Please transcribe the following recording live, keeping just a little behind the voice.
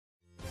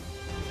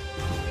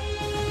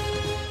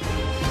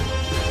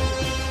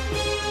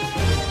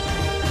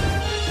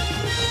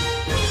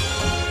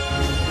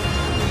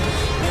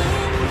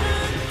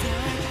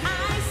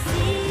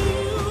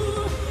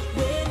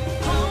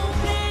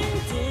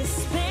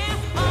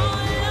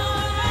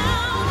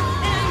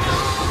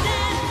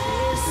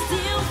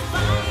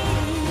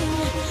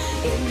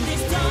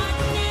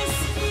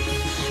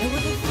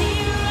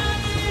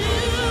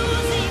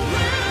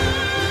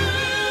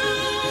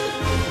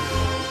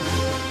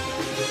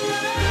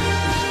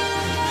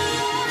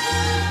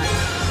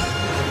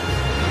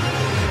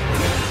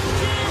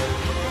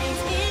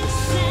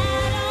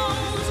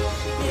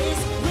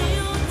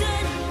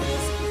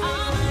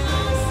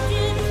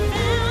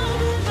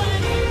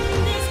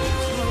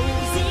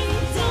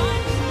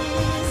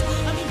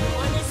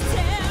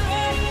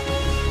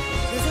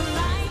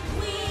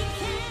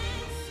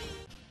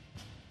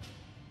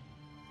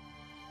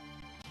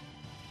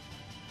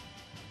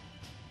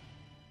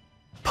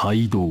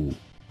帯同。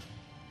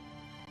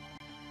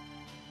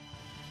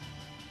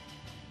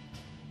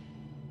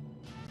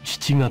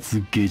7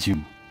月下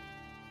旬、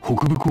北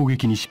部攻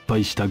撃に失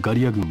敗したガ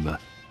リア軍は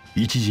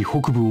一時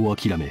北部を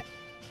諦め、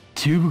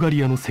中部ガ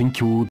リアの戦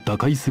況を打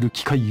開する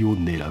機会を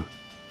狙う。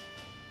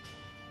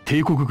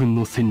帝国軍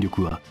の戦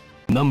力は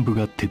南部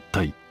が撤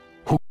退、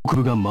北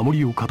部が守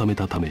りを固め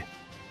たため、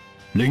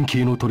連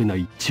携の取れな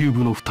い中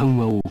部の負担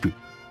は多く、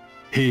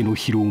兵の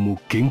疲労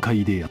も限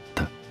界であっ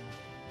た。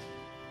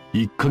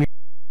1ヶ月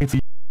以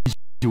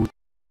上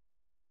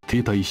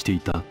停滞してい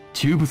た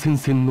中部戦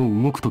線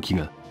の動く時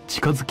が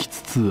近づき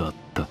つつあっ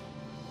た。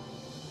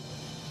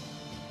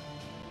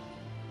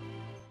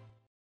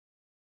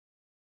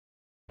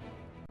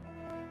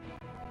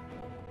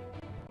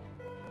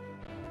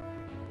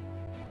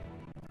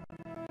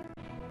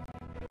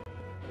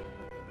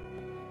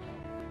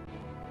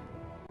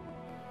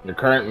The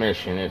current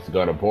mission is to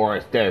go to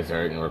Boris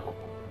Desert and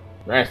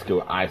rescue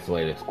an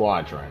isolated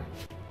squadron.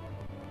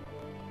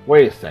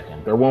 Wait a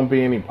second, there won't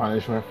be any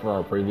punishment for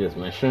our previous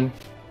mission?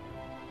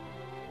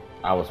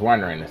 I was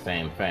wondering the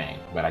same thing,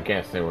 but I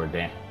guess we were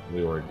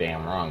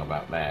damn wrong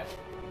about that.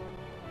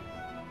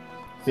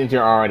 Since you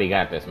already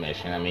got this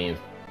mission,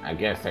 I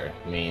guess it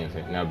means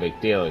it's no big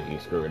deal if you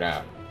screw it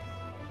up.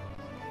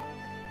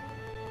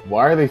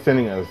 Why are they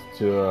sending us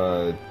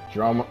to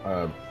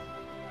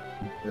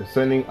they're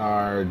sending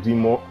our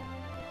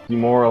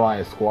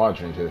demoralized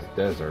squadron to this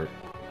desert?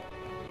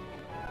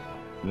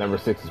 Number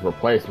 6's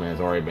replacement has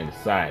already been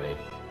decided.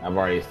 I've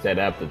already set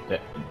up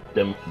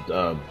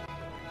the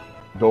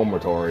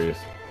dormitories.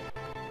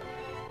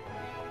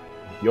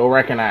 You'll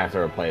recognize the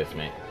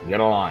replacement. Get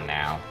along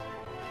now.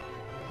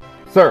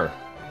 Sir!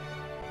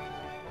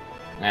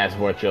 As for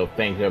what you'll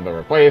think of the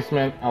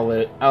replacement,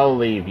 I'll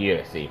leave you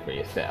to see for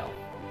yourself.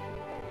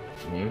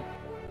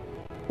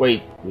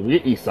 Wait,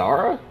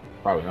 Isara?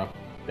 Probably not.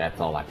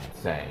 That's all I can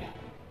say.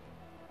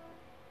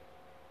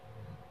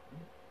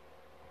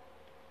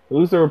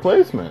 Who's the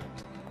replacement?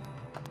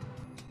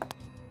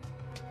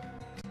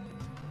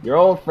 Your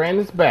old friend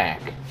is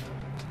back.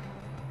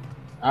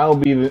 I'll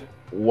be the...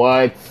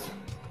 What?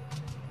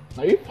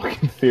 Are you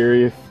fucking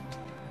serious?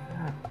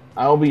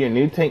 I'll be your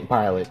new tank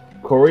pilot,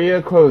 Korea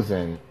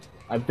Kozen.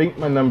 I think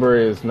my number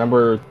is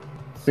number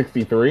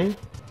 63.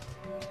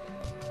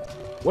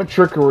 What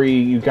trickery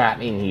you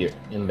got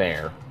in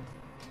there?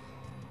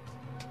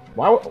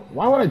 Why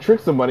would I trick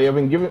somebody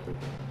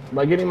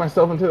by getting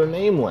myself into the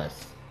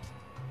Nameless?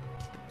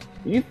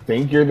 You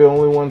think you're the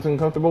only ones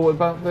uncomfortable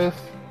about this?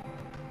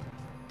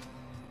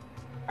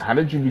 How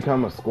did you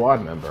become a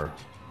squad member?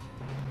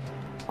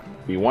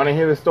 Do you want to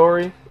hear the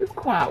story? It's a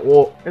quite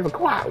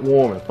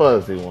warm and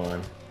fuzzy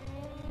one.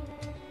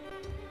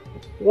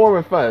 Warm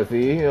and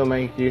fuzzy, it'll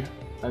make you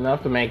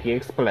enough to make you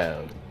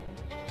explode.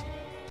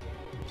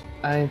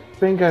 I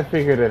think I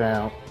figured it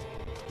out.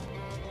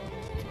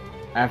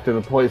 After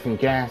the poison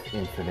gas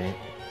incident,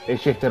 they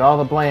shifted all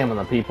the blame on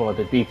the people at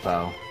the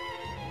depot.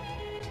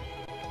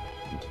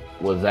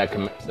 Was that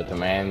the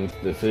command's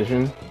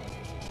decision?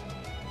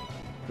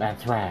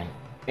 That's right.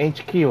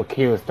 HQ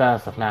accused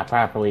us of not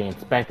properly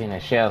inspecting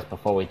the shells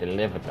before we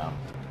delivered them.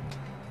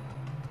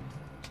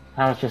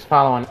 I was just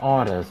following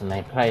orders and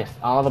they placed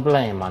all the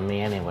blame on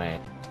me anyway.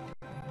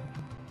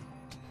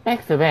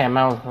 Thanks to them,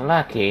 I was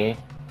lucky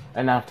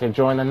enough to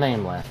join the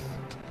Nameless.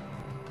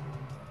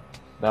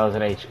 Those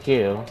at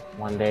HQ,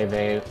 one day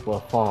they will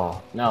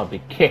fall. No, be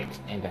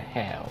kicked into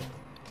hell.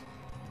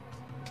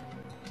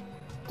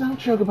 Don't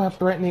joke about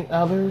threatening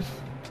others.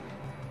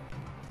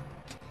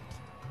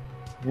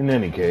 In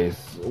any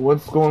case,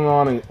 what's going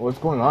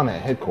on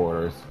at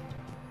headquarters?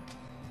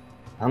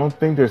 I don't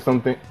think this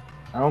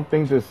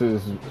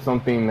is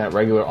something that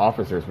regular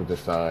officers would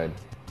decide.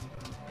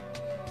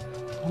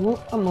 I'm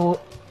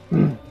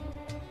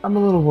a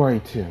little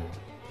worried too.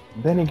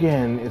 Then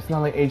again, it's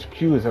not like HQ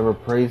has ever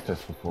praised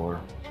us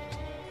before.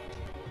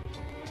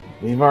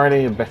 We're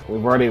already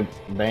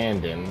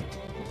abandoned.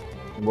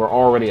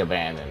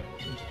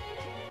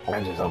 I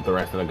just hope the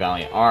rest of the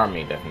Gallian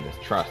Army doesn't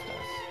distrust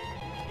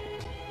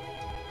us.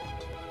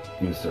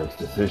 Gusurg's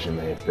decision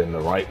may have been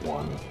the right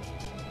one.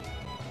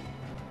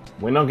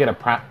 We don't get a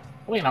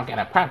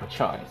proper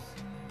choice.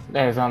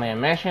 There's only a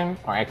mission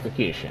or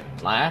execution,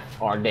 life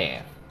or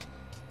death.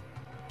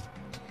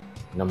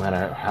 No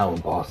matter how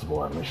impossible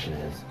our mission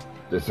is,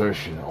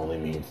 desertion only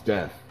means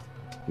death.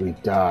 We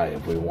die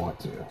if we want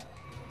to.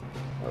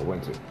 Or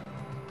when to.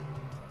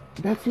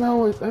 That's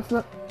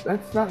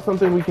not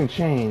something we can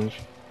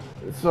change.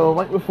 So,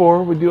 like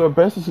before, we do our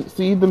best to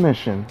succeed the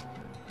mission.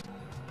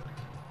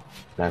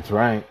 That's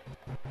right.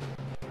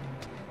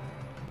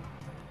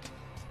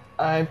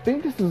 I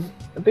think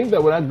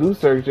that without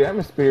Gusurg, the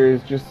atmosphere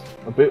is just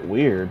a bit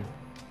weird.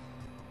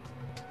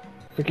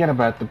 Forget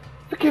about the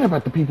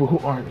people who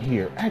aren't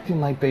here,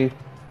 acting like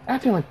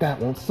that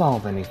won't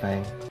solve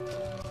anything.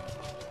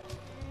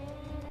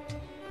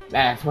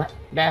 That's right.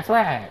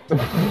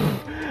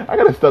 I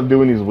gotta stop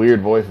doing these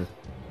weird voices.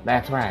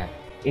 That's right.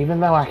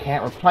 Even though I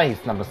can't replace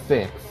number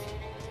 6,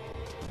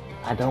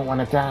 I don't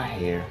want to die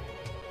here.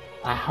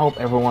 I hope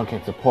everyone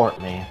can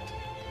support me.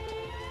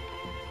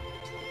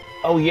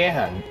 Oh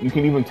yeah, you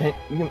can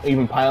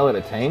even pilot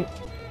a tank.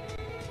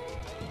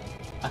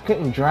 I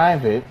couldn't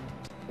drive it.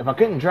 If I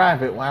couldn't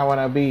drive it, why would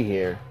I be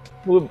here?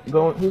 Who's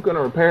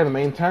gonna repair the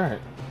main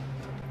turret?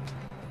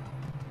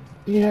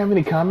 Do you have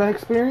any combat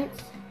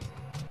experience?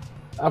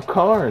 Of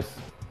course.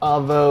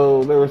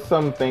 Although there were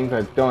some things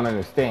I don't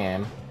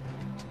understand.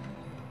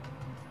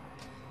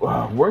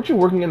 Weren't you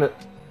working in a...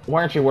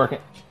 Why aren't you working...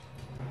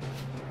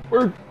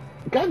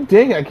 God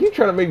dang it, I keep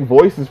trying to make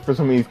voices for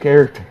some of these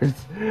characters.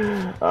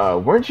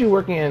 Weren't you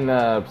working in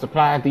a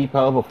supply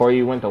depot before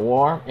you went to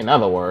war? In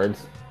other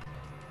words,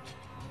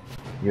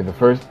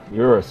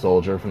 you're a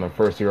soldier from the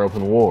first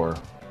European war.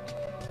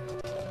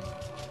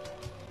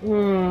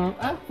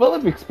 I'm full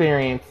of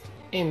experience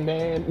in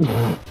that.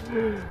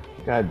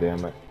 God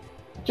damn it.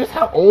 Just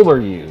how old are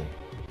you?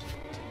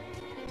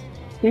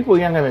 People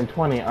younger than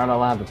 20 aren't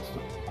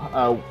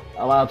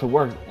allowed to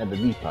work at the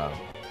depot.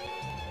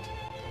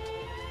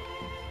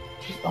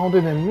 She's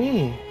older than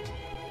me.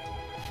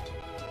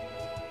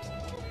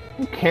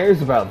 Who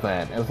cares about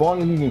that? As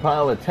long as you can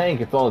pilot a tank,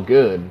 it's all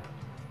good.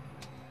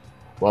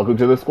 Welcome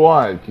to the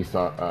squad,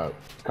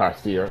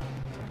 Kastir.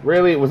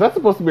 Really? Was that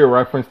supposed to be a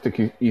reference to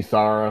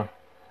Isara?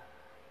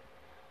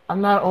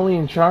 I'm not only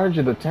in charge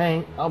of the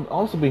tank, I'll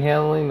also be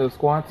handling the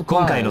squad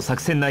supplies.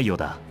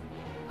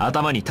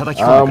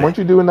 Weren't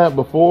you doing that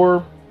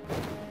before?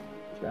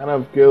 Kind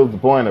of kills the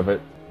point of it.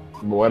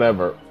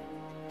 Whatever.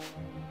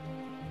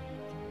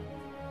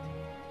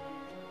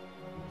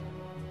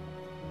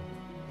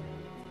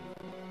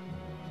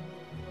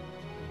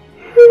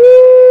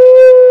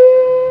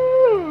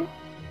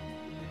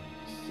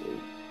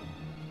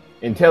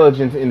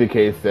 Intelligence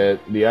indicates that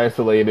the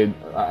isolated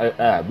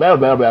blah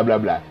blah blah blah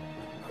blah.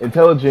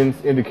 Intelligence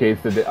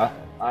indicates that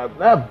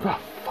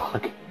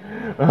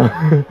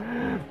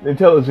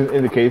Intelligence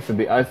indicates that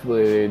the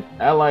isolated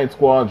Allied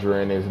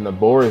squadron is in the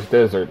Boris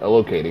Desert,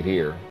 located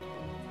here.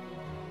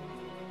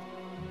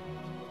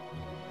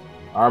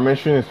 Our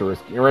mission is to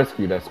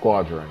rescue that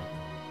squadron.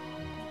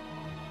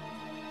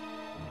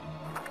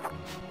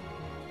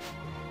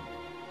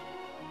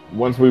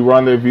 Once we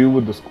rendezvous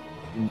with the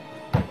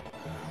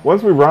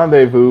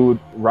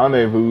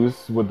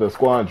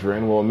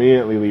squadron, we'll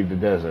immediately leave the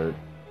desert.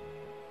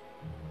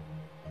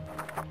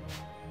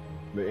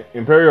 The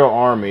Imperial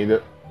Army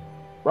that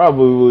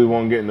probably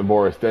won't get in the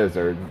Boris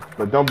Desert,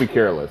 but don't be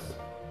careless.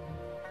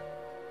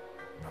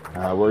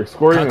 We're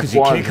escorting the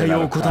squadron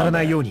out of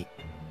combat.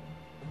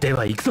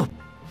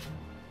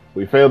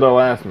 We failed our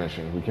last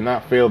mission. We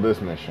cannot fail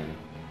this mission.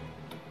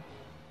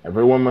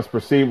 Everyone must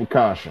proceed with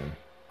caution.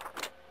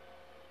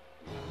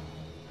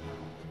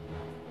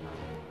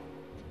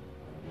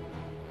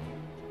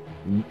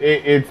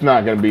 It's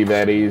not gonna be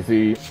that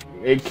easy.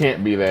 It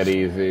can't be that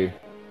easy.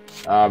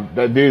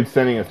 That dude's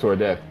sending us to our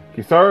death.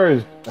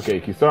 Kisara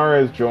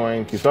has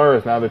joined. Kisara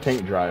is now the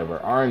tank driver.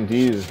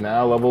 R&D is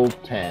now level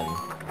 10.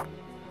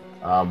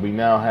 We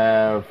now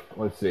have,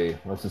 let's see,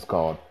 what's this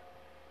called?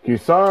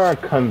 Kisara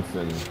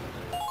Kunsen.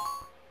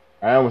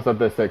 I almost thought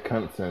that said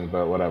Kunsen,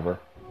 but whatever.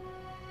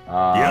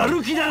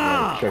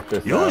 Check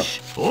this out.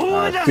 See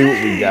what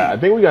we got. I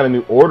think we got a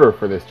new order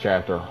for this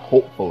chapter,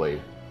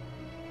 hopefully.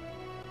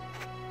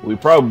 We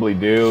probably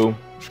do.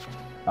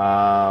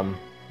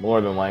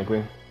 More than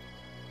likely.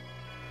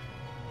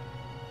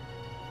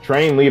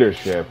 Train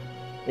leadership.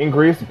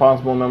 Increase the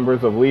possible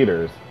numbers of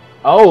leaders.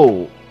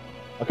 Oh!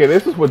 Okay,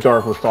 this is what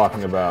Dark was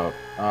talking about.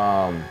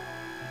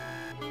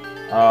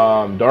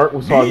 Dark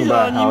was talking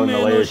about how in the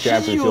later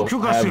chapters you'll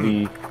have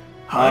the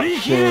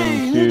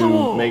option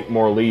to make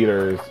more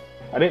leaders.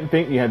 I didn't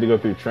think you had to go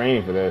through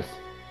training for this.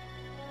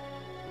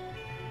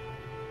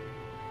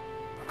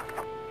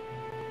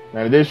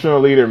 An additional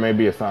leader may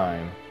be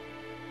assigned.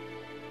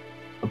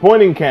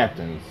 Appointing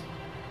captains.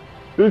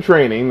 Through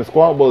training, the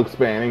squad will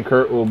expand and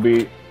Kurt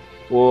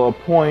will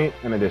appoint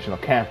an additional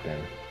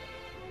captain.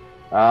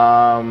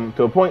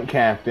 To appoint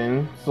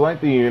captain,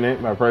 select the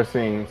unit by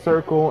pressing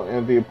circle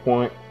and to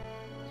appoint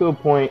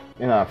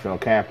an optional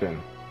captain.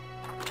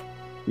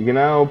 You can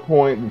now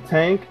appoint the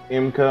tank,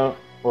 Imka,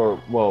 or,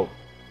 well,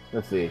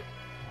 let's see.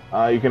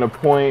 You can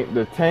appoint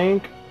the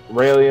tank,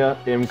 Ralia,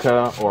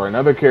 Imka, or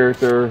another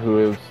character who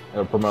is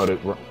a promoted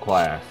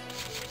class.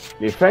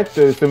 The effect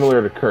is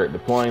similar to Kurt.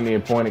 Deploying the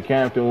appointed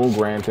captain will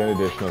grant an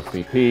additional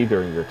CP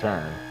during your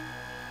turn.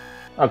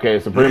 Okay,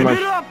 so pretty much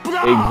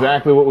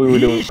exactly what we were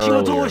doing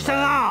earlier.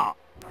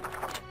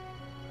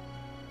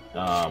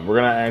 We're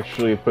gonna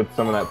actually put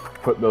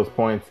those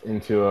points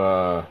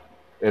into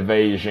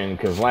evasion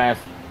because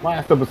last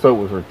episode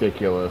was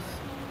ridiculous.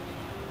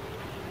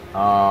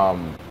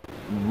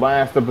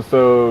 Last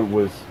episode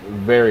was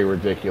very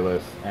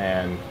ridiculous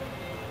and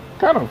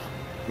kind of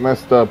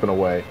messed up in a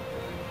way.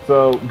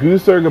 So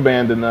Gusurg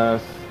abandoned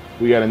us.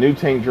 We got a new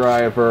tank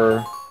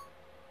driver.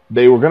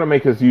 They were gonna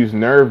make us use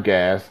nerve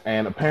gas,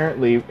 and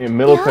apparently in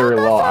military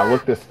law, I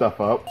looked this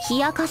stuff up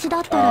because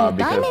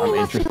I'm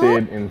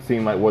interested in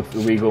seeing like what's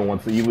illegal and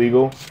what's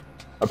illegal.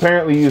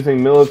 Apparently,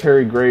 using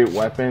military-grade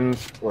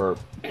weapons or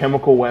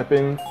chemical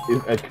weapons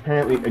is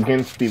apparently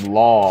against the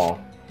law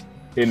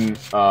in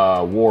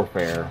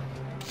warfare.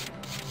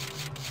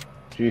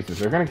 Jesus,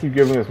 they're gonna keep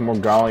giving us more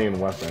Gallian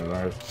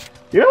weapons.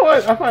 You know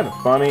what? I find it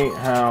funny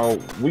how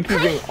we keep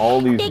getting all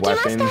these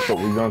weapons, but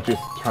we don't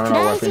just turn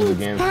our weapons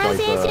against, like,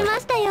 the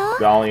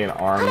Gallian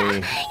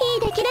Army.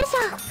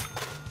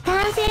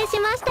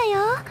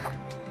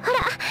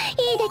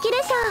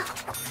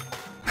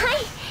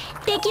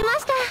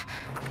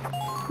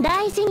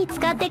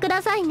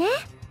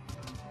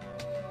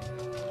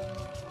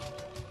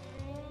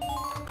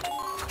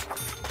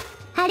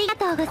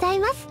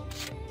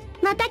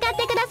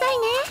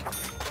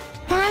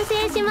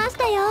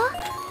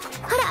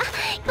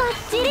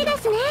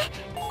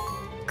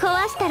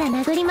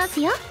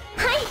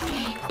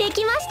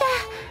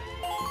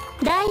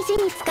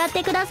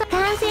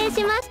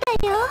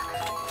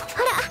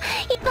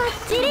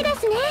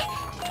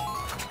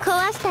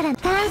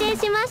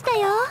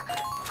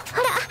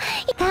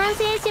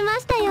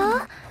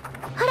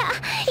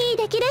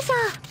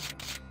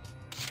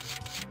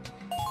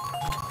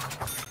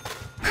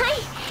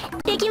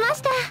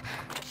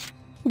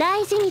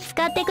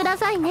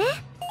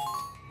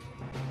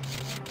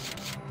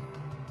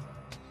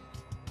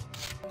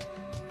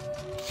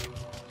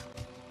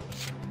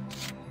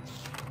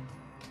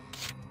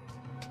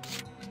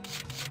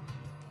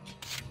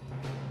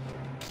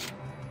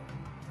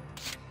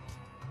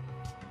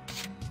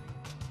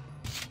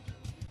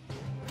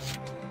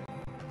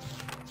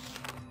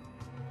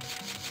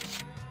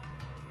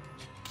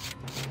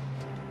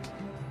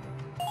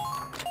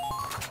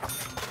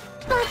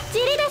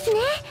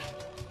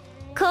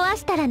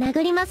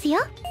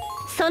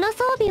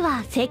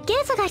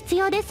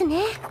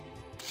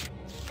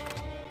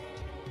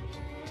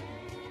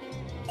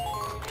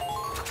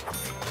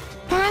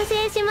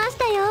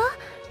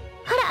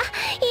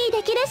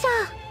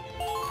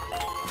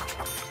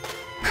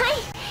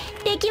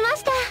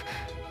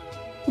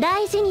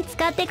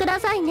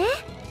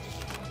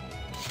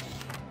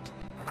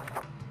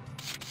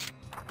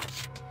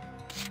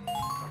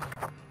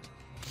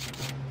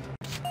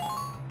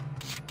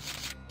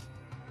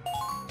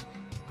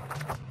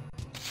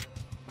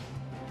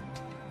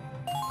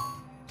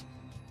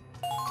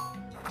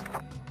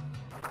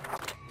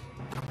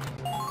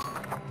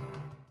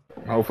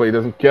 Hopefully it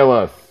doesn't kill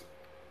us.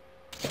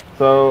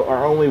 So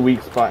our only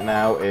weak spot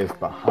now is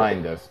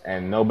behind us,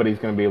 and nobody's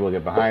going to be able to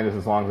get behind us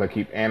as long as I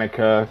keep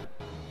Annika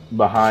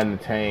behind the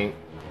tank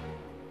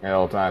at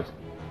all times.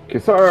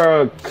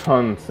 Kisara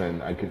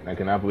Kunsen. I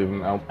cannot believe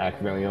I'm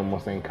accidentally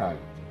almost saying cunt.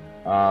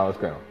 Let's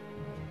go.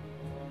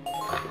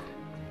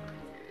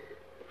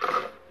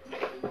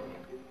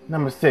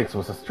 Number 6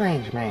 was a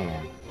strange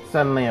man,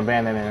 suddenly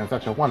abandoned in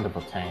such a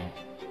wonderful tank.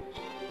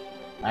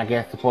 I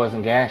guess the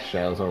poison gas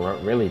shells will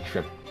really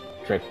tripped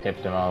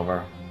him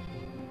over.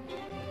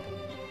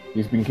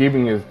 He's been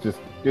keeping his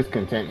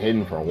discontent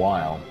hidden for a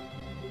while.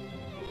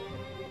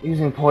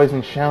 Using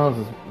poison shells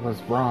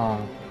was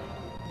wrong.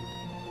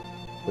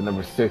 But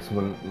number 6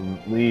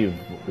 wouldn't leave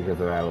because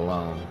of that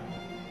alone.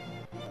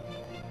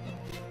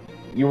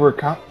 You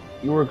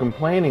were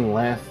complaining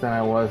less than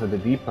I was at the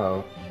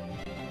depot.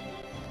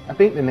 I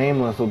think the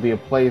Nameless will be a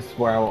place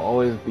where I will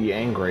always be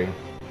angry.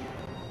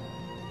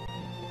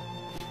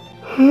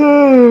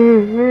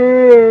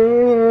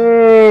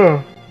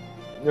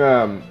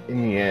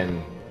 In the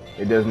end,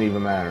 it doesn't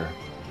even matter.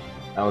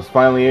 I was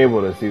finally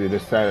able to see the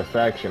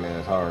dissatisfaction in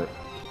his heart.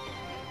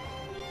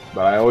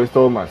 But I always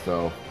told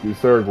myself,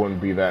 Gusurg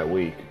wouldn't be that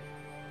weak.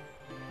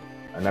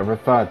 I never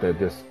thought that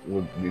this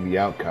would be the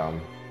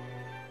outcome.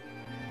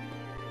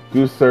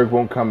 Gusurg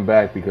won't come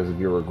back because of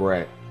your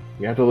regret.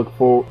 You have to look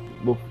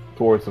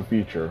towards the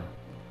future.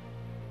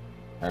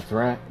 That's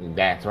right.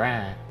 That's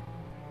right.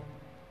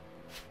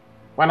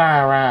 When I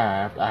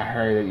arrived, I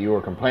heard that you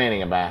were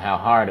complaining about how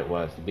hard it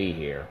was to be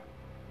here.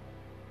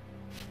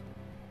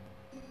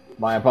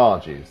 My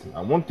apologies.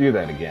 I won't do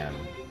that again.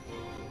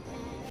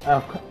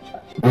 Of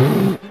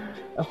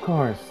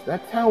course.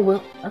 That's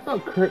how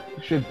Kurt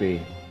should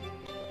be.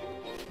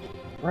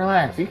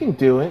 Relax. You can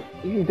do it.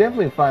 You can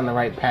definitely find the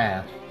right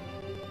path.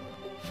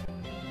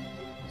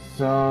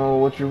 So,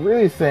 what you're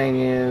really saying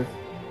is,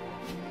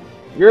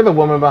 you're the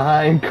woman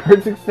behind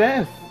Kurt's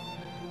success.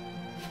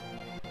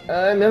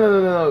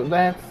 No.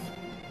 That's...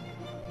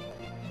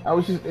 I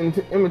was just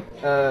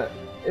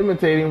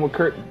imitating what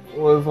Kurt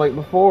was like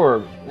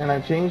before, and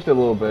I changed a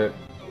little bit.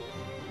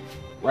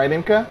 Right,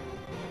 Imka?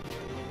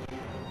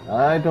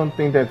 I don't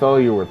think that's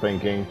all you were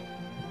thinking.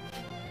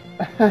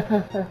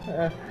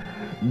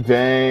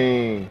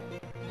 Dang.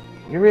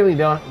 You really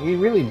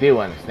do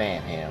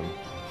understand him.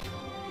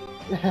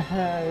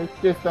 It's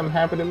just I'm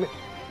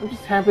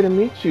just happy to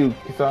meet you,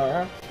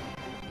 Kisara.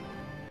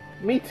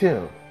 Me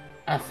too.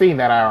 I see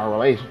that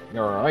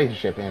your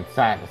relationship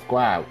inside the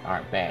squad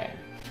aren't bad.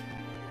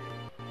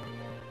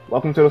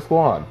 Welcome to the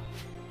squad.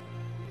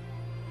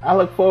 I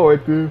look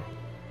forward to...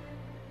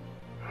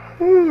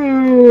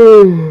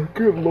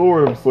 Good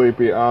lord, I'm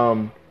sleepy.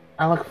 I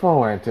look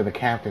forward to the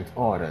captain's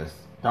orders.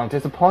 Don't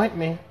disappoint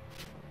me.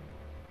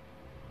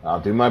 I'll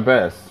do my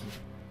best.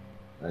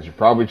 I should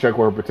probably check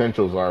where her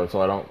potentials are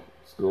so I don't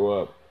screw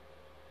up.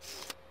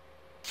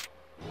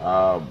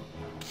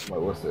 Wait,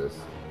 what's this?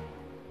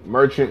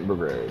 Merchant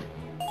Brigade.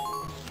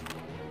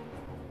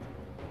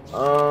 Eyes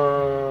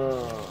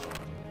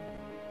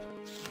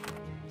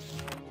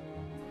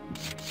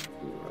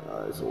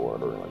are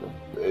watering like a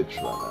bitch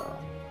right now.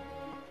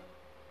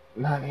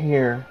 Not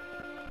here.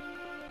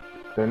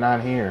 They're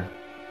not here.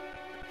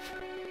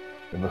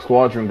 If a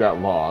squadron got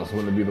lost,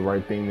 wouldn't it be the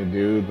right thing to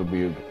do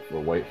to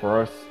wait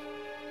for us?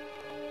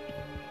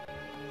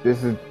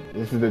 This is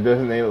the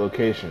designated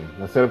location.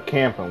 Let's set up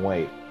camp and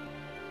wait.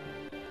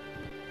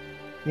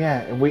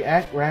 Yeah, if we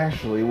act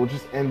rashly, we'll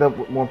just end up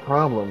with more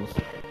problems.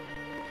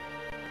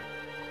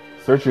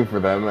 Searching for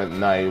them at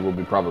night will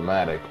be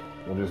problematic.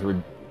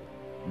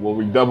 We'll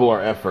redouble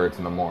our efforts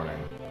in the morning.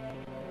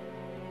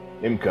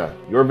 Imka,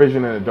 your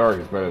vision in the dark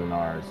is better than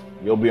ours.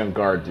 You'll be on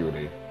guard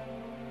duty.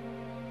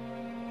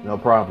 No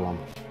problem.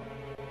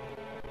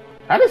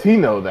 How does he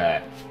know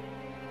that?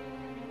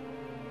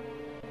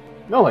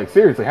 No, like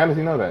seriously, how does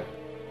he know that?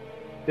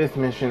 This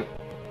mission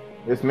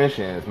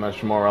is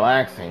much more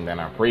relaxing than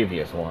our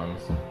previous ones.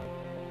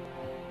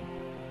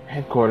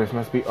 Headquarters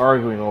must be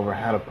arguing over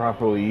how to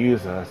properly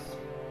use us.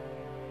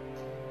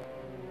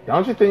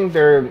 Don't you think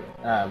they're,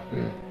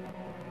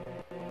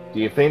 do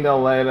you think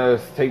they'll let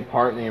us take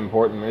part in the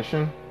important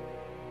mission?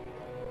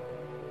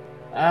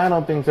 I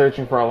don't think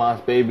searching for a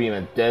lost baby in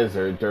a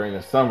desert during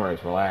the summer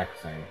is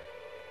relaxing.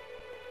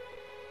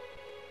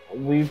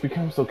 We've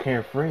become so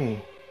carefree.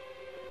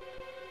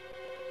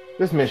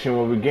 This mission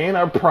will regain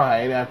our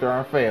pride after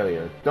our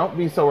failure. Don't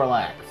be so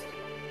relaxed.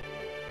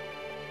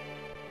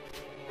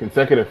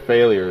 Consecutive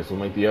failures will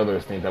make the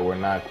others think that we're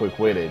not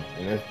quick-witted,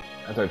 and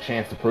that's our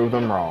chance to prove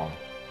them wrong.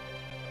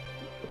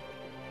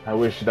 I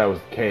wish that was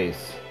the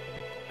case.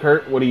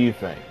 Kurt, what do you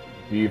think?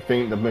 Do you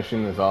think the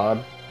mission is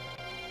odd?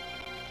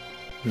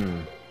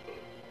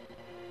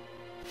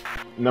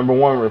 Number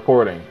 1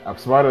 reporting. I've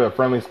spotted a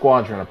friendly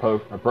squadron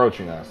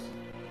approaching us.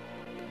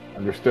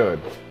 Understood.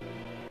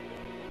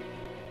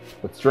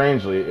 But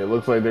strangely, it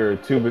looks like there are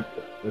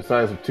the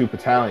size of 2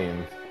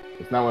 battalions.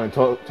 It's not what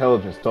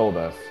intelligence told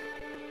us.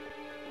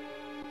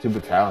 2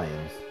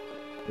 battalions?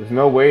 There's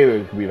no way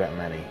there could be that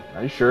many.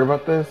 Are you sure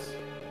about this?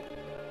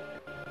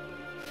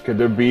 Could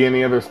there be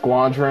any other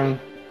squadron?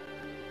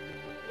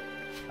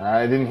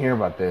 I didn't hear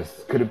about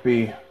this. Could it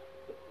be...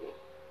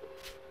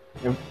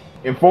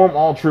 Inform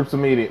all troops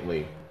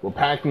immediately. We're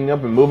packing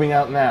up and moving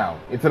out now.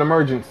 It's an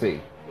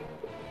emergency.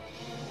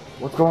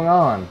 What's going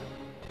on?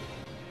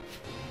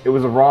 It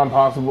was the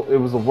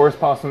worst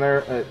possible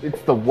scenario.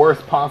 It's the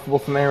worst possible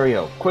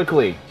scenario.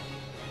 Quickly.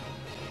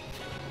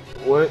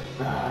 What?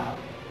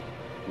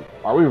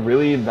 Are we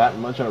really that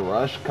much in a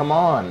rush? Come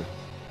on.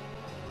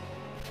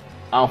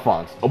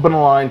 Alphonse, open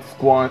a line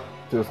to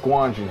the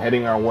squadron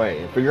heading our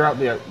way and figure out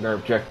their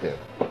objective.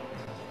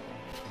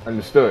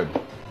 Understood.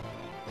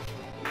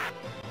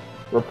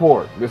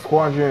 Report. This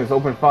squadron is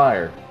open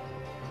fire.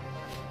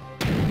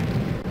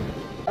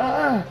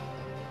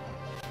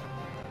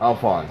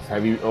 Alphonse,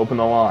 have you opened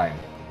the line?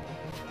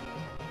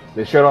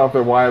 They shut off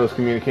their wireless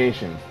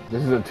communications.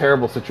 This is a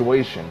terrible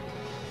situation.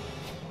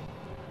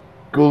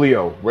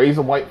 Giulio, raise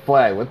a white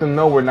flag. Let them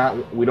know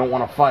we don't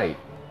want to fight.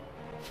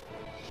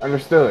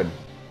 Understood.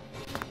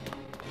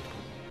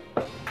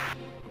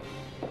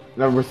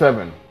 Number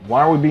 7.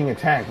 Why are we being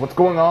attacked? What's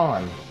going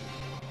on?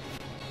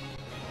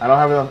 I don't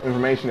have enough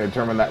information to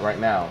determine that right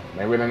now.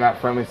 Maybe they're not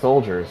friendly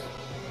soldiers.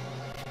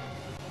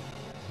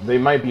 They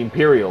might be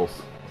Imperials.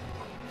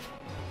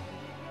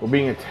 We're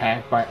being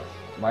attacked by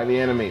the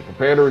enemy.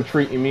 Prepare to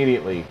retreat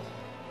immediately.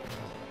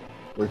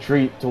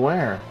 Retreat to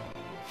where?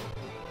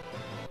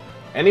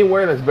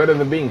 Anywhere that's better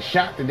than being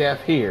shot to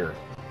death here.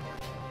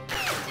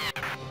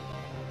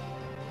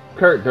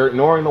 Kurt, they're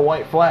ignoring the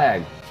white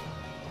flag.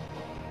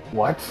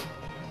 What?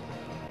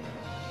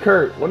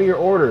 Kurt, what are your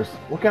orders?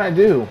 What can I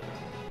do?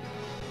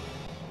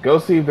 Go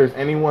see if there's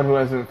anyone who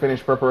hasn't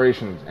finished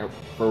preparations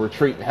for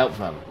retreat and help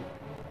them.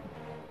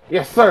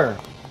 Yes, sir!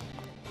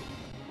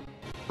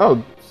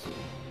 Oh,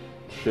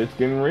 shit's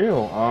getting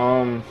real.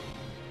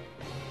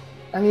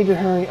 I need to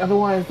hurry,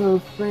 otherwise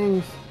those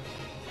things...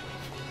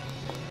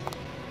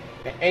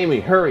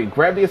 Amy, hurry,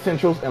 grab the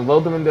essentials and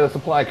load them into a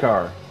supply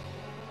car.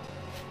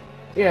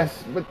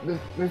 Yes, but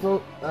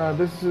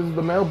this is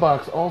the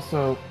mailbox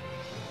also.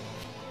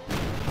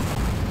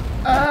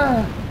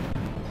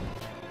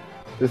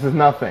 This is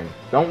nothing.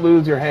 Don't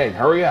lose your head.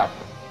 Hurry up.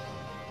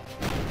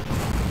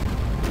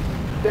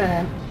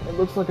 Dad, it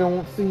looks like I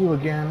won't see you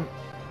again.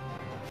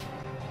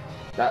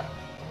 That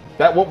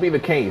won't be the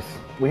case.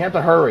 We have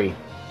to hurry.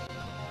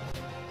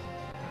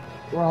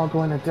 We're all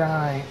going to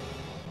die.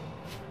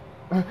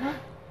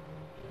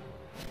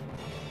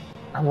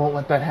 I won't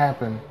let that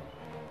happen.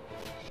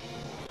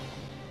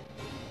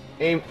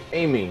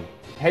 Amy,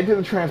 head to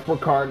the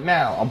transport car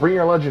now. I'll bring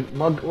your luggage.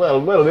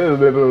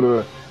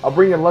 I'll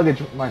bring your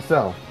luggage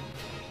myself.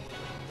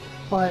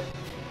 But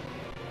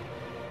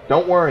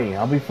don't worry,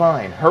 I'll be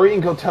fine. Hurry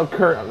and go tell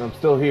Kurt I'm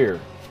still here.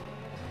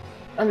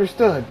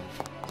 Understood.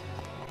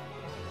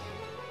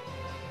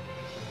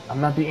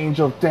 I'm not the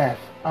angel of death.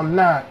 I'm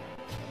not.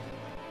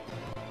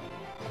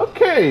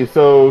 Okay,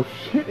 so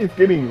shit is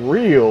getting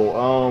real.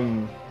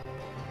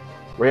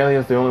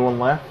 Raelia's the only one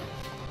left?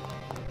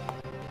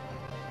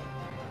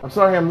 I'm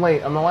sorry I'm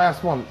late. I'm the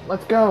last one.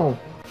 Let's go.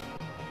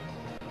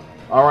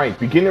 Alright,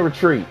 begin the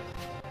retreat.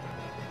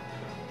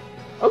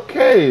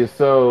 Okay,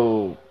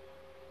 so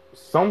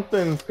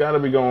something's got to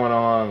be going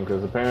on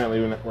because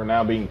apparently we're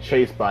now being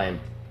chased by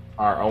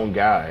our own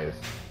guys.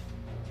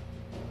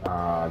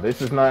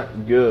 This is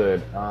not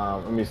good.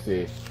 Let me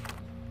see.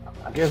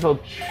 I guess I'll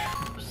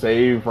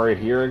save right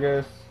here, I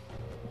guess.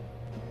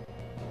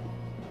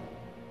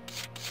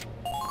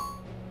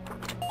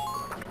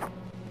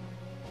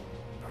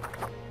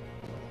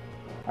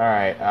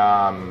 Alright,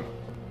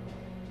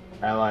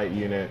 allied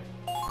unit.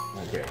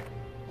 Okay.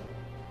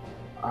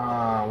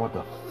 What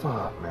the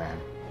fuck, man?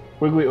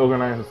 Quickly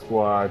organize a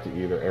squad to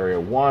either Area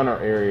 1 or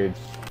Area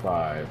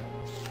 5.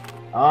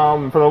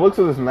 From the looks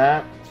of this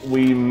map,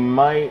 we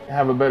might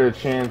have a better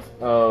chance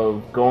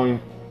of going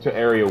to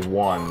Area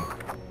 1.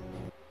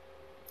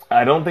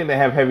 I don't think they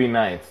have heavy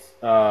knights.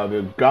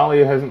 The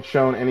Gallia hasn't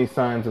shown any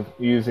signs of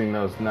using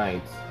those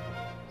knights.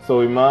 So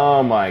we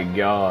oh my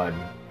god.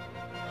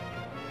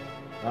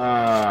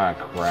 Ah,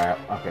 crap.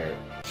 Okay.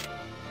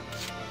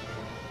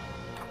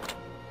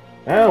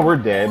 Oh, we're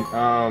dead.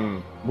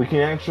 We can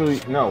actually...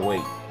 No,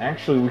 wait.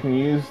 Actually, we can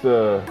use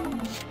the...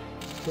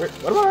 what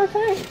about our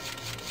tank?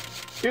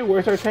 Dude,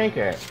 where's our tank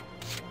at?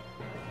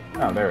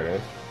 Oh, there it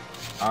is.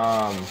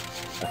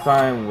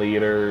 Assign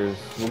leaders.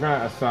 We're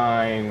gonna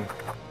assign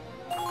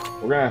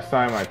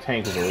my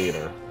tank as a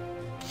leader.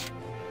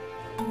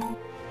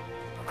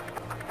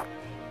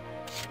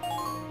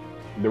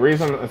 The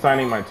reason I'm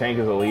assigning my tank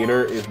as a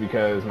leader is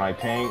because my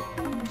tank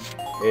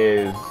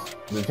is...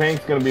 The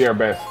tank's gonna be our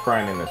best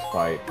friend in this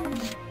fight.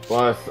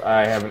 Plus,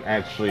 I haven't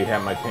actually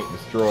had my tank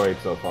destroyed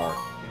so far.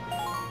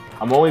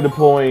 I'm only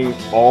deploying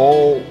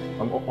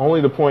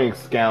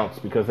scouts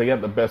because they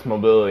got the best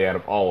mobility out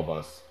of all of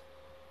us.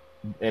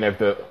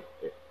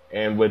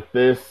 And with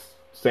this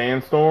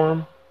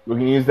sandstorm, we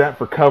can use that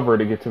for cover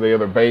to get to the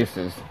other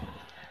bases.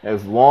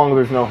 As long as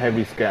there's no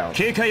heavy scouts.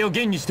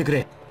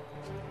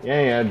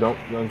 Yeah, don't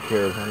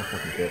care. I don't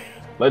fucking care.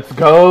 Let's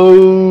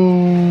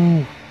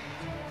go!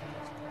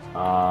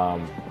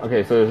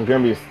 Okay, so there's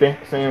gonna be a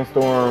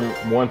sandstorm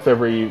once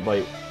every,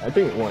 like, I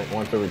think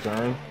once every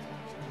turn.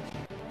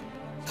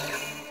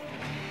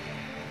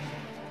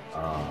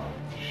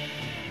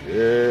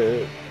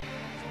 Shit.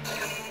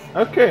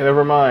 Okay,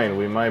 never mind.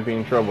 We might be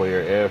in trouble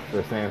here if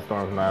the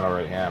sandstorm's not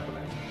already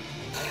happening.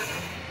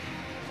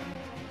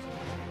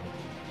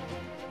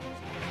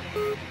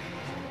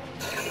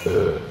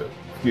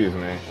 Excuse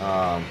me.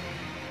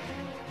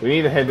 We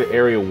need to head to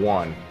Area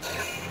 1.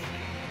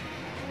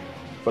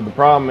 But the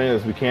problem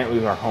is we can't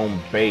lose our home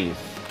base.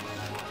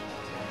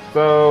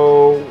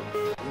 So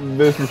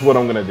this is what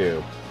I'm gonna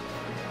do.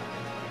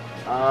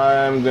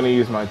 I'm gonna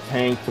use my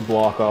tank to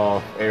block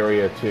off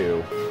Area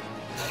 2.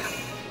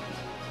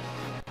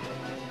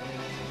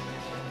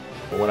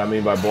 What I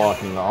mean by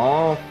blocking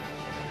off,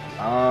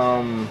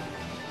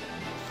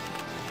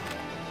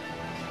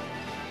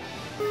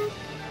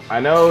 I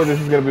know this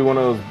is gonna be one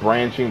of those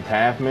branching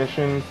path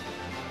missions,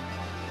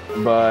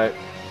 but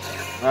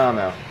I don't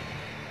know.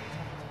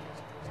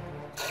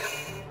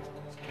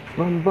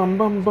 Bum bum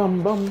bum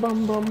bum bum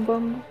bum bum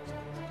bum.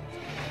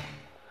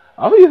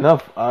 Oddly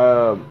enough,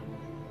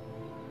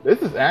 this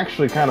is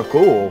actually kind of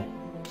cool.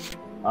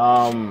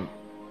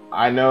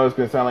 I know it's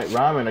gonna sound like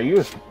ramen.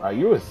 Are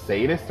you a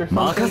sadist or something?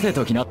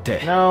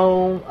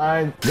 No,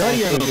 I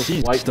just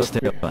like this.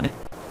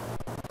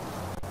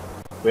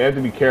 We have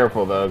to be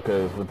careful though,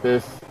 because with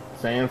this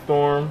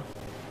sandstorm,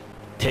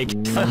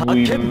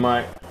 we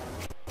might.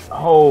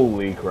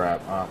 Holy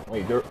crap!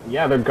 Wait, they're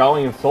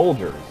Gallian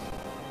soldiers.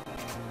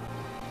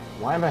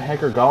 Why the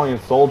heck are Gallian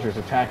soldiers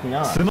attacking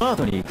us?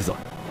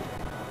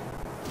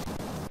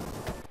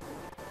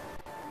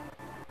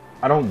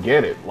 I don't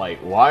get it. Like,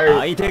 why are...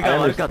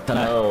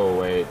 No,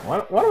 wait.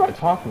 What am I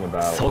talking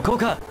about?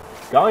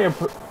 Gallia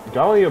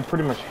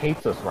pretty much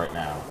hates us right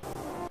now.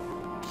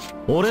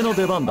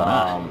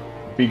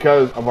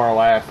 Because of our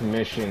last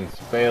mission's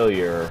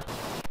failure.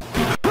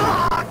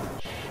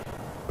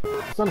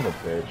 Son of a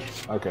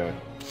bitch. Okay.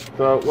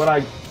 So,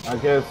 I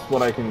guess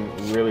what I can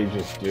really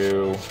just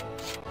do...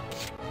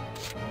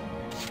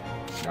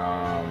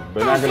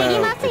 they're not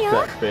gonna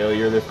accept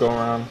failure this go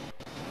around.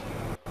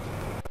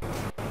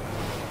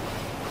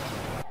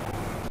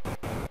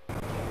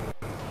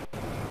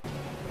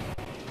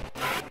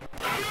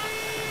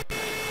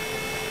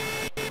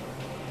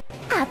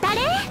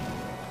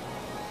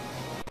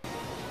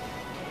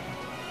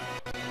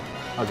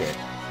 Okay,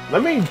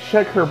 let me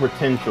check her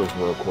potentials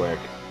real quick.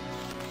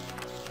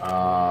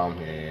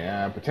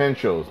 Yeah,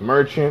 potentials: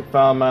 merchant,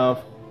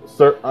 foul-mouth,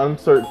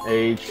 uncertain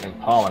age, and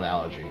pollen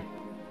allergy.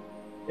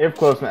 If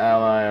close to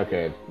ally,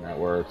 okay, that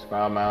works.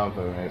 Foul-mouth,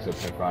 makes it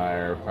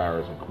fire,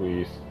 powers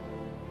increase.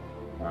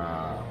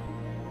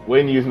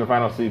 When using the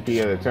final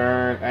CP of the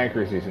turn,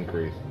 accuracy is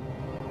increased.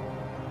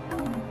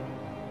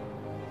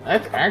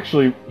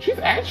 She's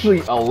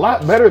actually a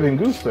lot better than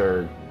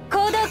Gusurg.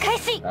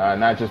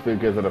 Not just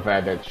because of the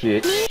fact that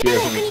she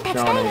hasn't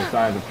shown any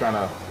signs of trying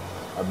to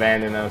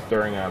abandoned us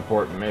during an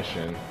important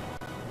mission.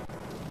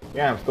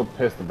 Yeah, I'm still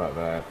pissed about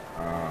that.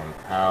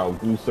 How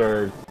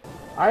Gusurg...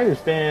 I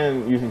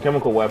understand using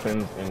chemical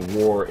weapons in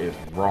war is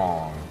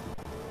wrong.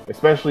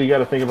 Especially, you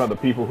gotta think about the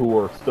people who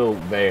are still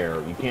there.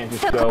 You can't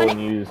just go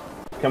and use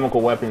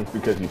chemical weapons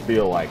because you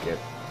feel like it.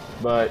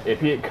 But if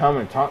he had come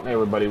and talked to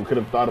everybody, we could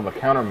have thought of a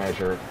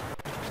countermeasure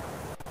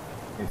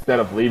instead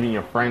of leaving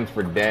your friends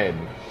for dead.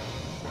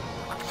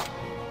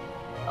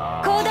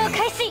 I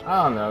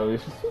don't know,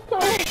 it's just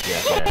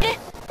yeah.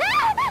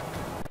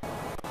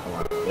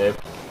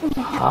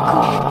 Come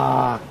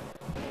on,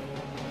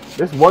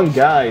 this one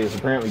guy is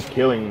apparently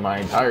killing my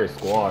entire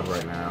squad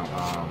right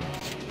now.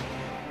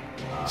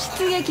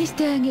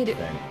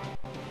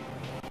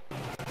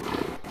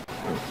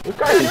 This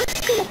guy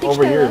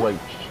over here is like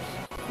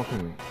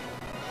fucking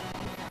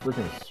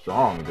freaking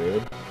strong,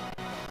 dude.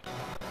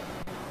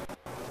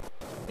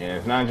 And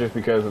it's not just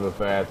because of the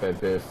fact that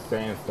this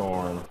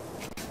sandstorm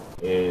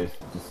is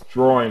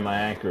destroying my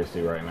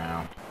accuracy right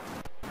now.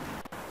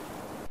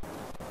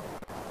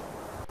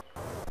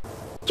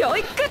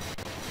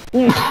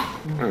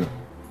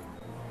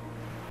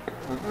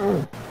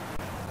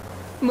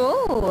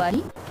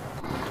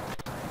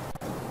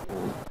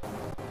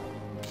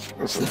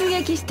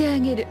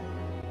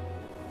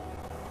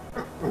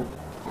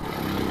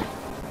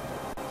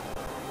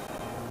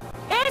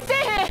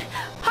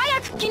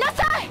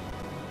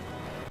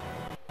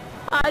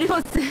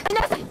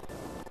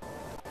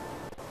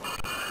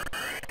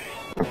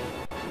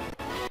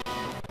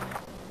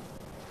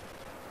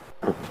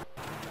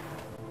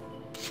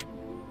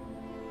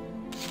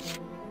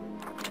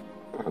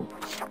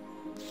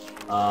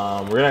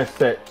 We're gonna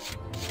set...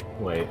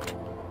 Wait.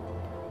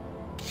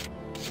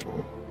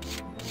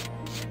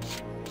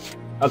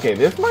 Okay,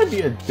 this might be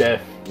a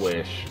death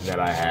wish that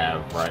I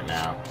have right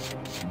now.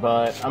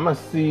 But I'm gonna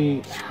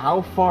see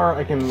how far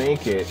I can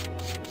make it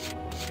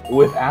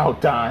without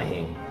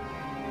dying.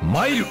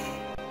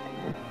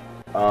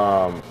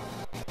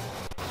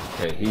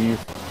 Okay,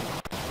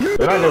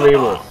 they're not gonna be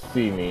able to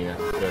see me.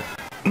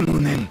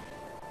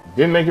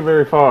 Didn't make it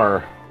very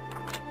far.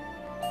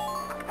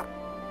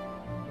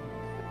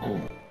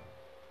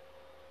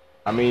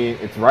 I mean,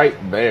 it's right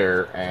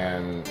there,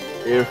 and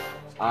if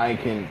I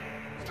can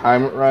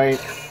time it right...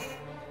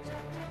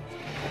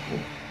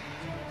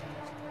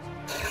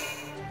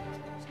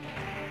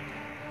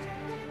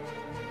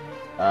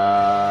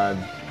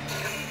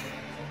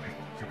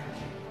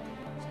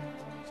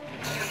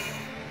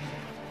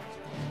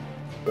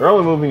 They're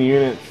only moving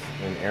units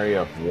in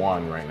area of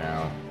 1 right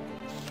now.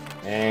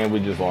 And we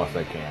just lost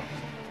that camp.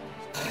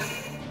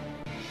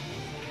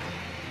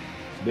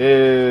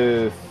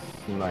 This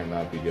might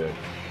not be good.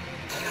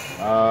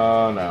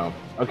 Oh no.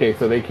 Okay,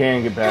 so they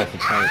can get past the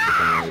tank for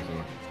some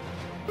reason.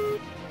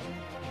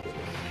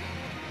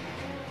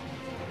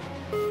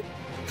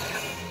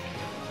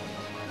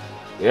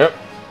 Yep.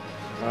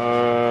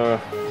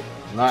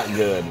 Not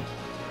good.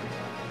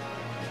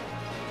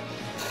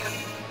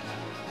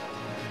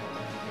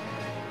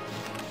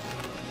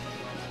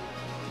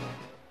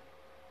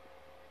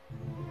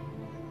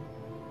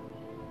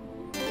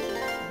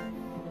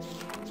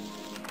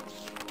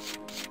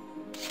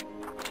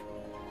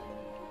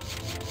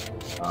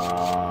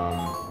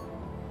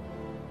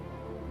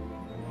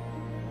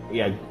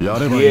 Yeah.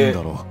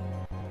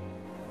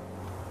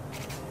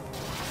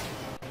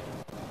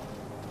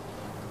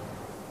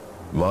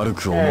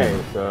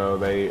 Okay, so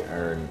they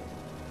earn.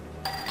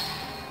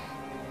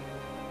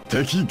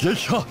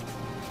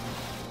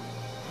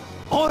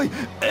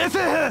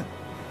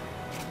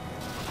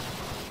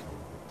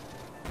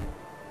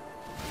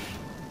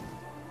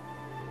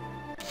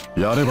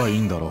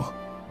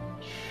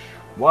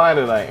 Why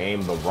did I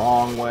aim the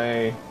wrong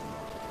way?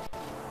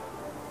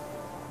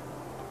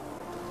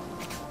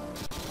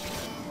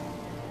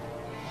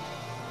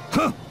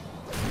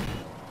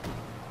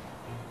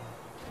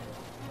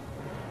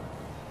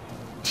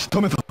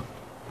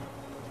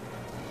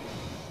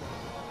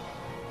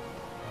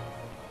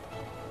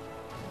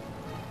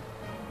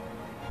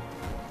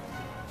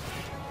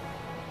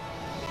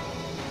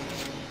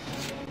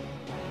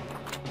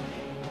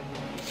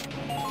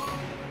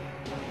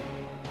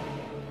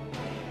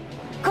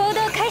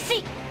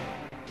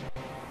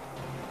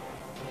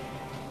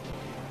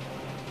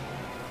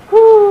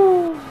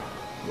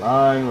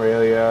 Run,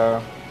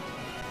 Aurelia.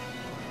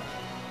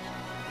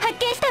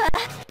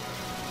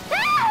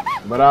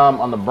 But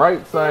on the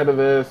bright side of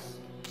this,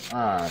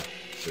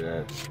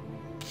 shit.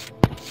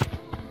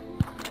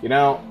 You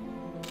know,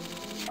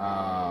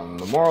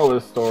 the moral of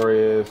this story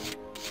is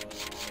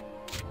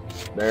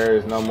there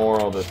is no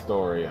moral of this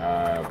story.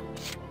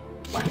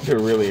 Like there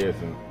really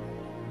isn't.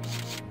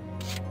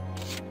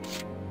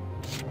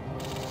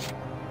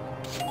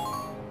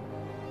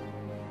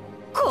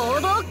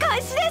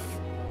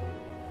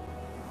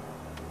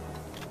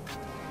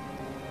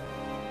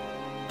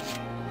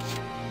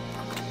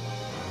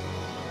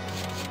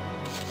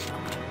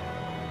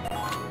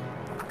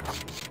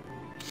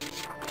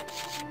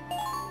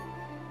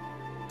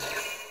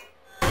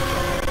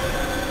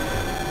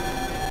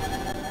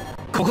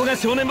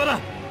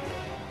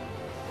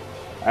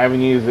 I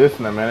haven't used this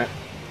in a minute.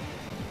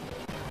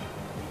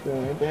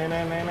 That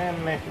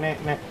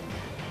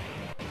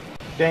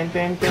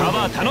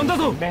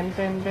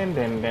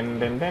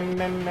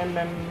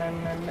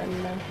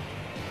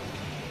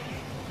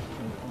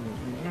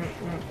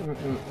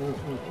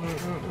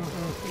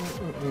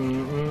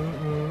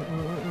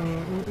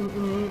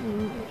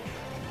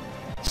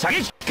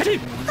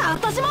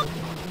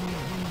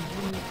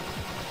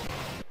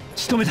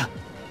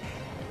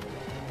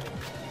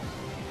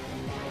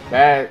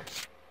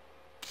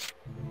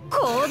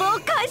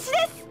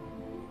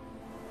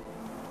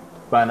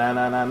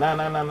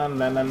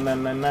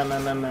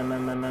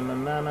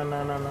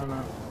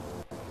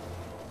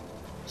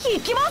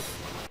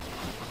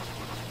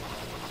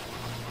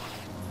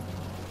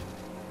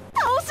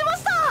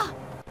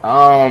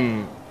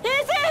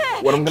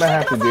what I'm gonna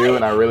have to do,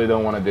 and I really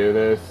don't want to do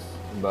this,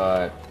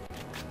 but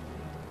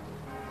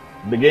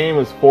the game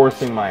is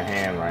forcing my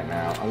hand right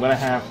now. I'm gonna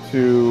have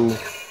to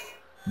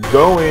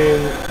go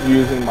in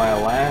using my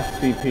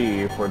last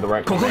CP for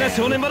direct commands,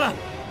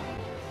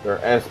 or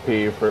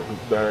SP for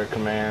direct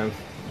commands.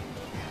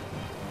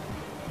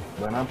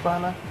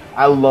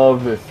 I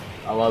love this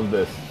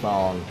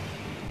song,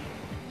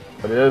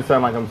 but it does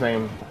sound like I'm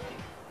saying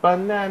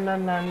banana,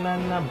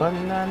 banana,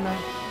 banana,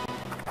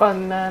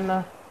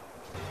 banana.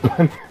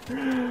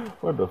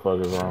 What the fuck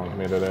is wrong with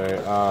me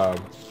today?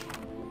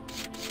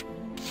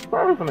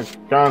 Probably from the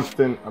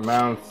constant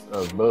amounts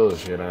of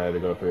bullshit I had to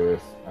go through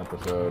this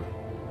episode.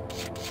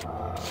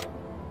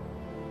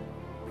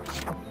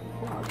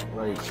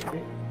 Like,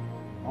 get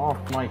off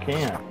my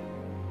camp.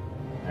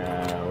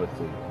 Let's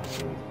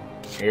see.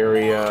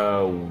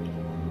 Area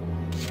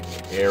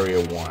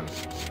 1.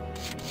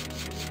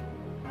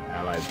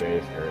 Allied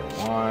base, Area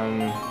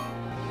 1.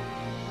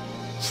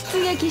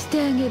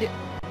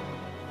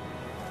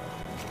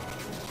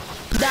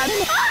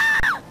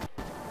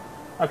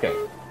 Okay,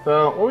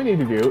 so what we need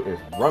to do is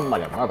run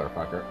like a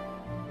motherfucker.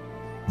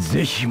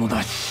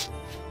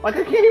 Like,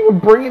 I can't even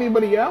bring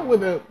anybody out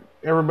with it.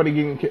 Everybody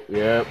getting killed.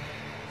 Yep.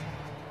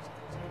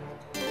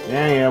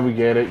 Yeah, we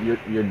get it.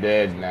 You're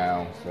dead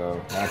now, so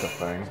that's a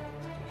thing.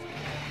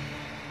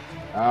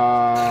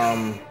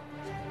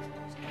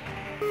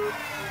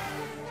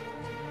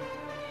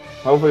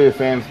 Hopefully the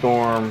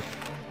sandstorm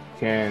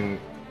can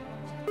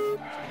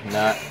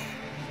not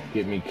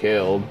get me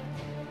killed.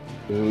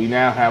 We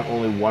now have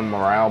only one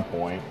morale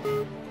point.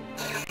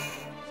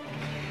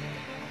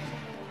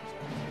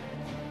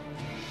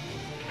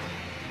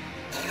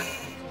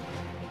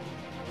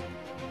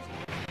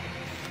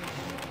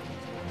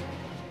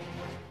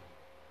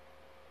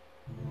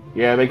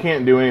 Yeah, they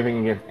can't do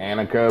anything against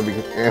Annika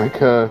because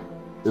Annika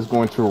is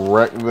going to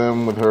wreck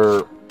them with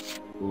her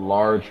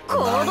large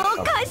amount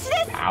of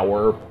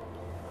power.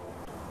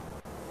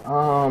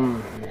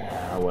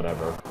 Yeah,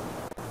 whatever.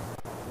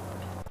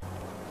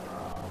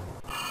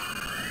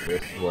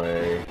 This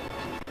way.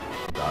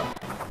 God.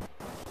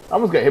 I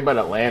almost got hit by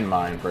that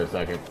landmine for a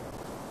second.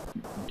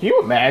 Can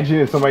you imagine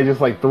if somebody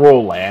just like threw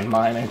a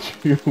landmine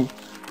at you?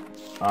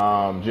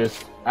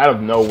 Just out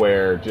of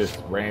nowhere, just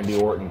Randy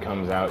Orton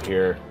comes out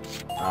here,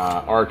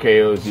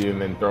 RKOs you,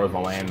 and then throws a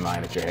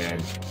landmine at your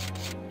head.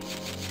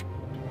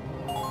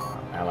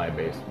 Allied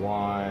base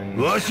 1.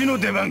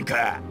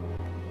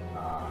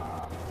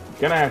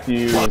 Gonna have to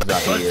use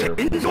Zahir.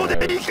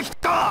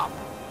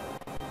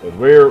 I'm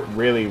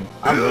really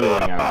running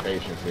out of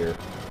patience here.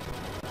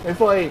 It's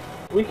like,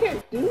 we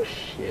can't do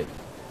shit.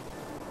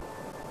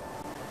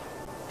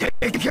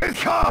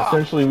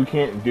 Essentially, we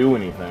can't do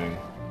anything.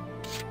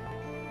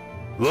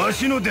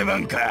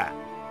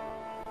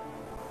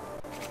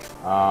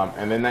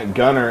 And then that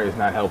gunner is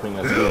not helping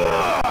us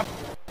either.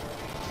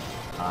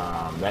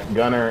 That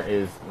gunner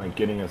is like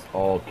getting us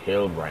all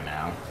killed right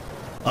now.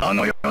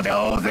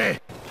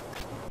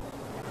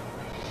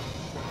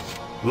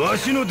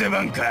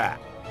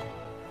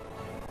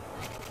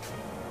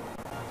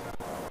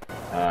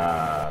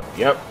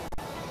 Yep.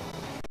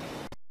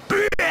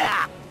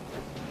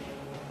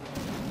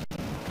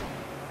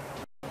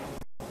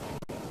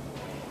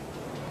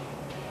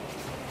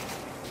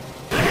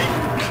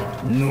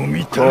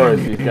 Of course,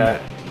 he's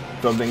got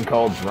something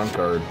called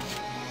drunkard.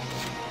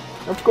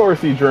 Of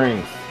course he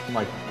drinks,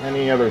 like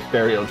any other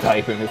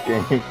stereotype in this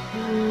game.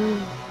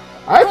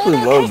 I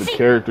actually love the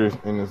characters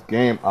in this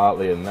game,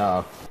 oddly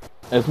enough.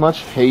 As much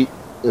hate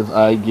as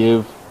I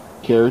give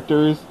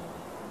characters,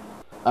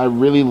 I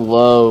really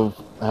love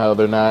how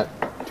they're not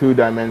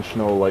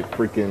two-dimensional like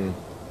freaking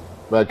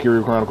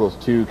Valkyria Chronicles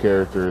 2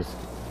 characters.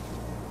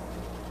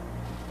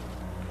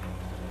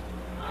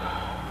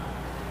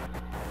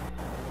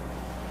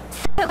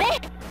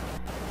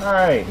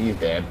 Alright, he's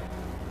dead.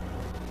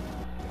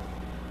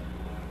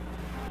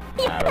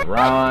 Now to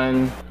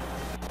run.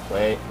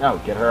 Wait, no,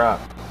 get her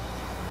up.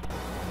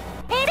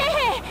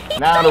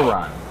 Now to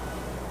run.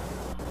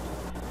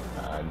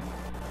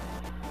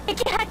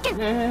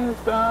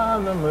 It's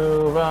time to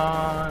move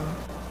on.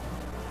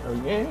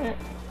 Oh yeah.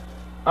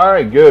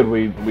 Alright, good,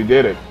 we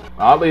did it.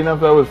 Oddly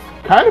enough, that was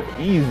kind of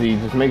easy.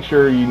 Just make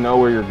sure you know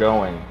where you're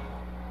going.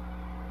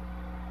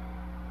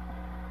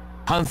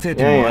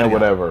 Yeah,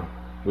 whatever.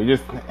 We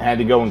just had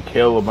to go and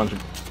kill a bunch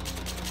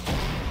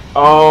of...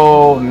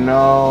 Oh,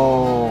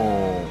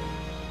 no.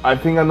 I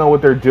think I know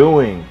what they're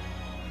doing.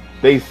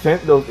 They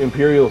sent those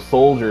Imperial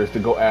soldiers to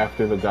go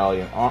after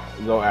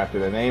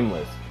the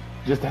Nameless,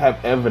 just to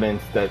have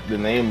evidence that the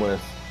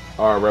Nameless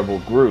are a rebel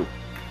group.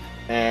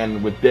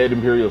 And with dead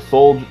Empire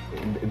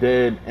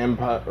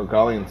or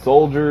Gallian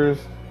soldiers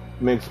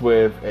mixed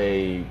with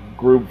a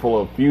group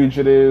full of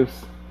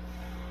fugitives,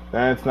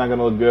 that's not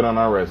gonna look good on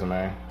our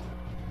resume.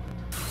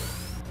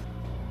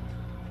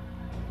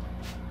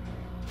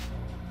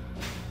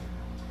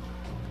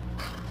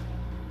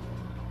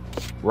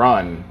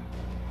 Run.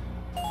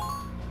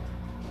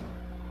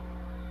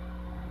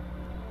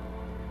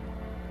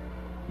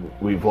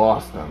 We've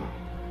lost them.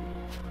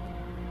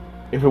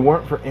 If it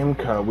weren't for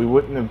Imka, we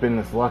wouldn't have been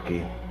this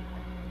lucky.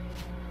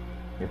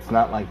 It's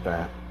not like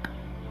that.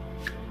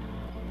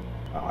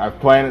 I've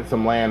planted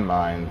some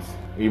landmines.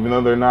 Even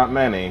though they're not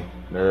many,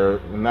 they're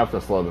enough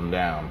to slow them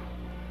down.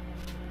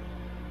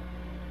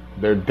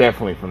 They're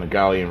definitely from the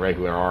Gallian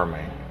regular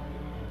army.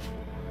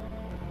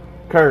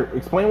 Kurt,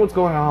 explain what's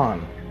going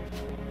on.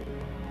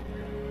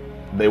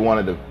 They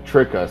wanted to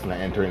trick us into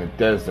entering the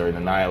desert and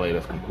annihilate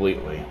us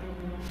completely.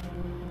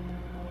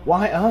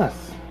 Why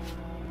us?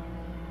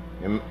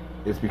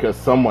 It's because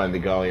someone in the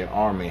Gallian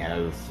army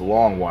has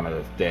long wanted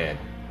us dead.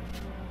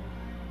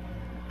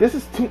 This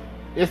is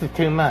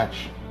too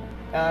much.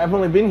 I've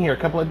only been here a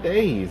couple of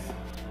days.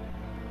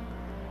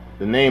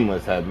 The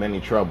Nameless had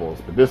many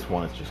troubles, but this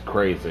one is just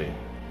crazy.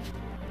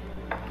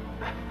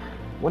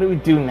 What do we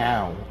do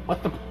now?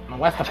 What's the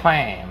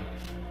plan?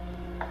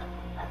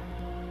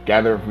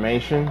 Gather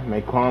information,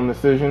 make calm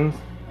decisions,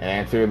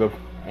 and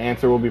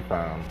answer will be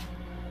found.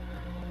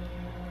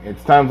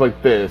 It's times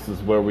like this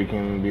is where we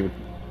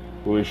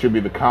should be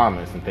the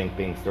calmest and think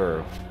things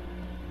through.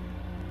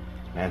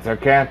 That's our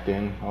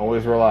captain,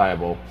 always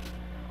reliable.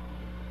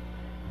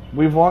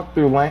 We've walked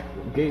through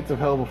gates of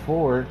hell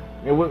before.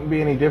 It wouldn't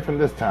be any different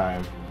this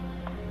time.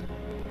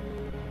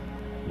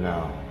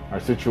 No, our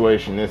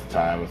situation this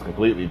time is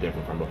completely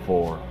different from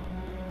before.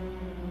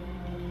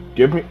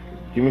 Give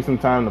me some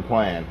time to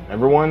plan.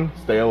 Everyone,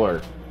 stay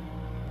alert.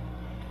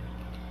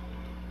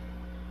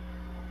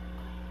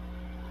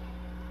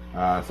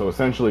 So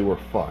essentially we're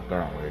fucked,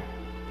 aren't we?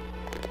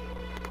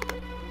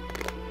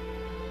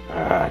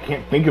 I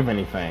can't think of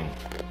anything.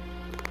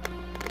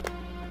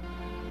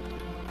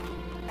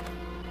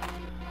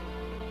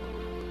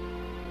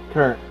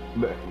 Kurt,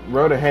 the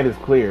road ahead is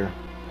clear.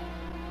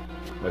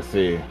 Let's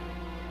see.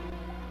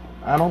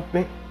 I don't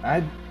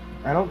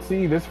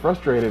see you this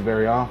frustrated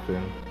very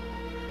often.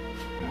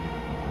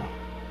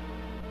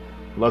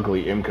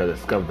 Luckily, Imka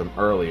discovered them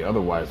early,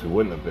 otherwise we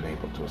wouldn't have been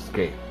able to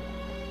escape.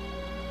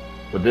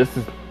 But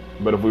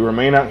if we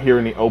remain out here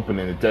in the open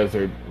in the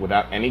desert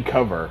without any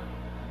cover,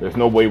 there's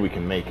no way we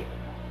can make it.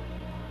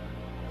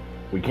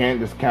 We can't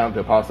discount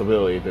the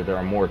possibility that there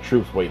are more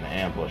troops waiting to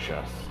ambush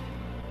us.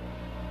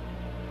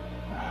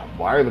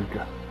 Where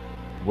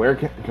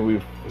can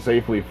we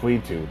safely flee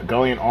to? The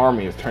Gallian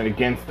army is turned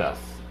against us.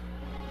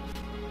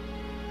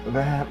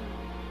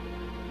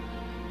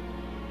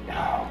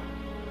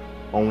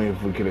 Only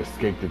if we could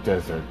escape the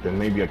desert, then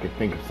maybe I could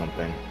think of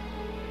something.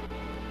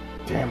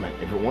 Damn it,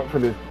 if it weren't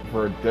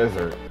for a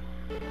desert.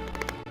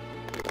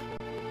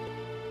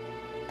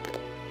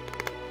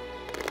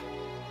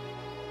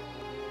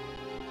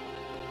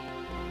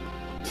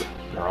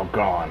 They're all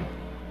gone.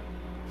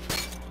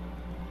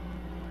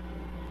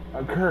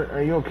 Kurt,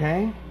 are you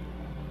okay?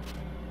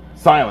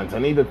 Silence, I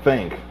need to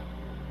think.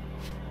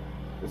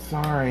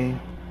 Sorry.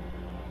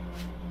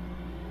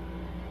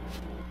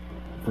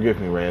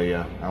 Forgive me,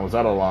 Raylia. I was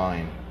out of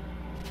line.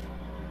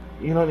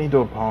 You don't need to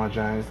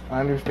apologize. I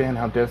understand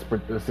how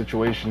desperate the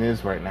situation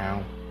is right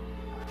now.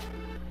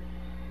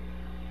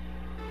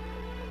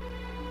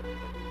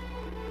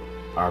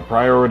 Our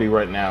priority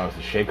right now is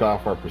to shake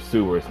off our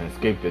pursuers and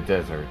escape the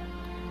desert.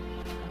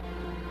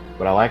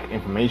 But I lack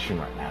information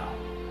right now.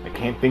 I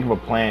can't think of a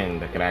plan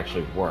that could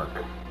actually work.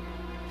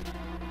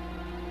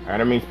 Our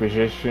enemy's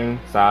position,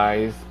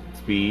 size,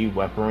 speed,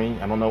 weaponry,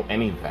 I don't know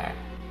any of that.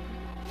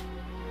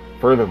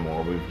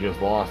 Furthermore, we've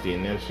just lost the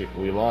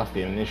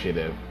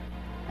initiative.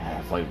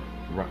 It's like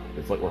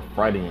we're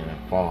fighting in a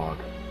fog.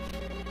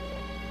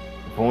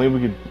 Only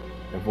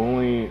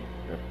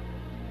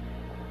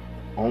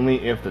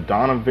if the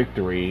dawn of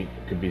victory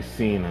could be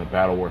seen in a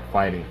battle worth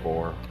fighting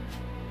for.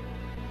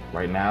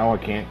 Right now, I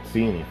can't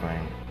see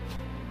anything.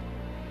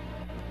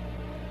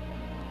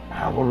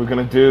 What are we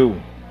gonna do?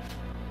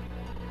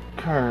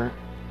 Kurt.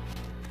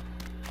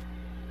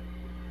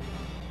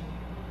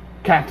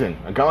 Captain,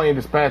 a Gallian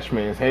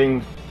dispatchman is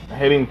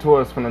heading to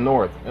us from the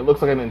north. It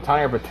looks like an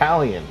entire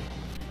battalion.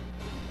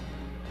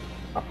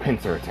 A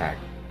pincer attack.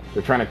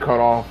 They're trying to cut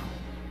off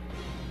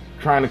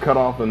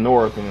the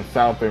north and the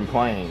southern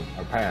plain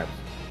or paths.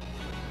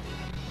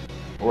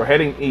 We're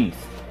heading east.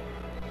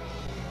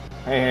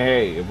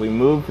 Hey, if we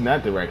move in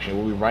that direction,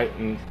 we'll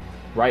be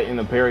right in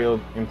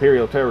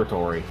Imperial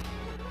territory.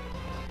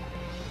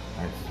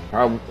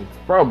 It's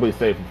probably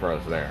safer for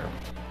us there.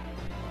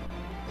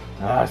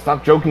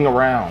 Stop joking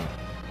around.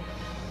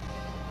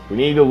 We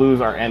need to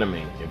lose our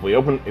enemy. If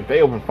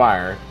they open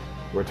fire,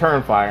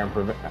 return fire and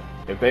prevent.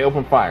 If they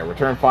open fire,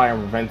 return fire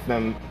and prevents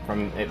them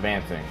from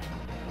advancing.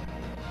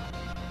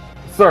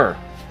 Sir.